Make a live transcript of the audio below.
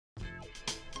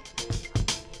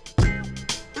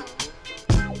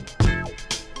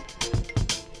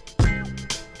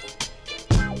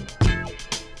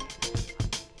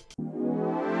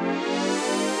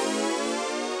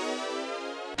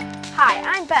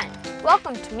Ben.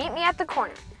 Welcome to Meet Me at the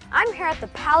Corner. I'm here at the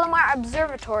Palomar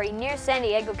Observatory near San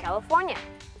Diego, California.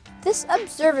 This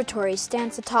observatory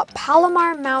stands atop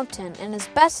Palomar Mountain and is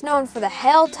best known for the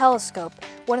Hale telescope,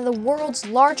 one of the world's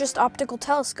largest optical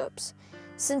telescopes.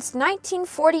 Since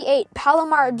 1948,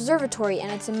 Palomar Observatory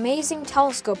and its amazing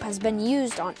telescope has been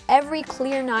used on every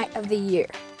clear night of the year.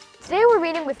 Today we're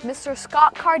meeting with Mr.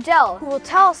 Scott Cardell, who will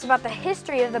tell us about the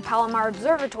history of the Palomar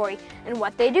Observatory and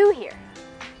what they do here.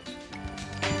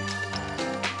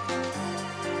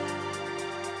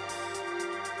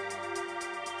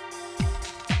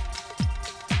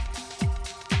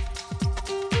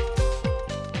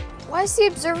 Why is the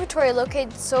observatory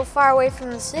located so far away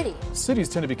from the city? Cities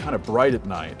tend to be kind of bright at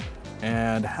night,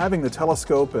 and having the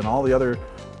telescope and all the other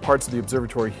parts of the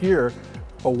observatory here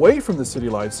away from the city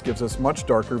lights gives us much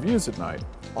darker views at night.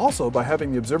 Also, by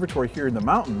having the observatory here in the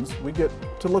mountains, we get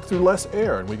to look through less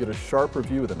air and we get a sharper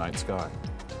view of the night sky.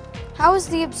 How is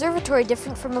the observatory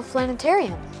different from a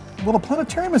planetarium? Well, a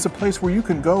planetarium is a place where you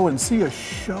can go and see a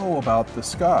show about the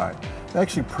sky. They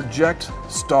actually project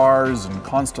stars and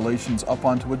constellations up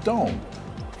onto a dome.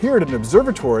 Here at an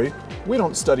observatory, we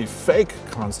don't study fake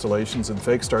constellations and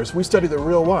fake stars, we study the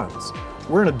real ones.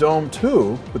 We're in a dome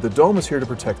too, but the dome is here to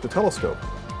protect the telescope.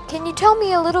 Can you tell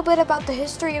me a little bit about the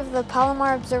history of the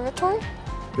Palomar Observatory?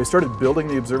 They started building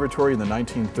the observatory in the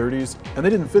 1930s, and they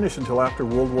didn't finish until after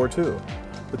World War II.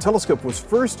 The telescope was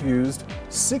first used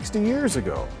 60 years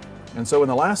ago. And so in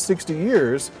the last 60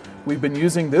 years, we've been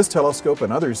using this telescope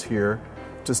and others here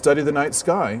to study the night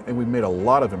sky, and we've made a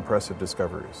lot of impressive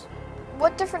discoveries.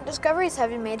 What different discoveries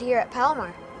have you made here at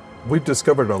Palomar? We've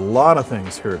discovered a lot of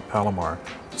things here at Palomar.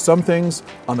 Some things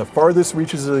on the farthest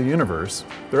reaches of the universe.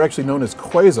 They're actually known as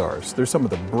quasars. They're some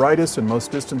of the brightest and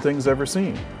most distant things ever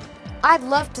seen. I'd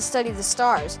love to study the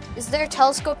stars. Is there a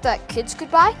telescope that kids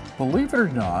could buy? Believe it or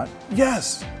not,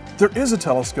 yes, there is a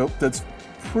telescope that's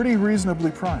pretty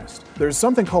reasonably priced. There's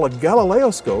something called a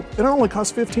Galileoscope, and it only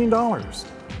costs $15.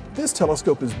 This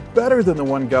telescope is better than the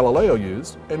one Galileo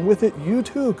used, and with it you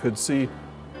too could see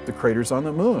the craters on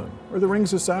the moon, or the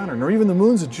rings of Saturn, or even the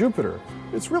moons of Jupiter.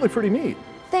 It's really pretty neat.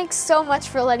 Thanks so much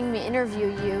for letting me interview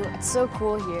you. It's so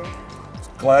cool here.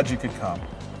 Glad you could come.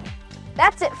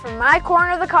 That's it from my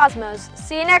corner of the cosmos.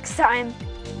 See you next time.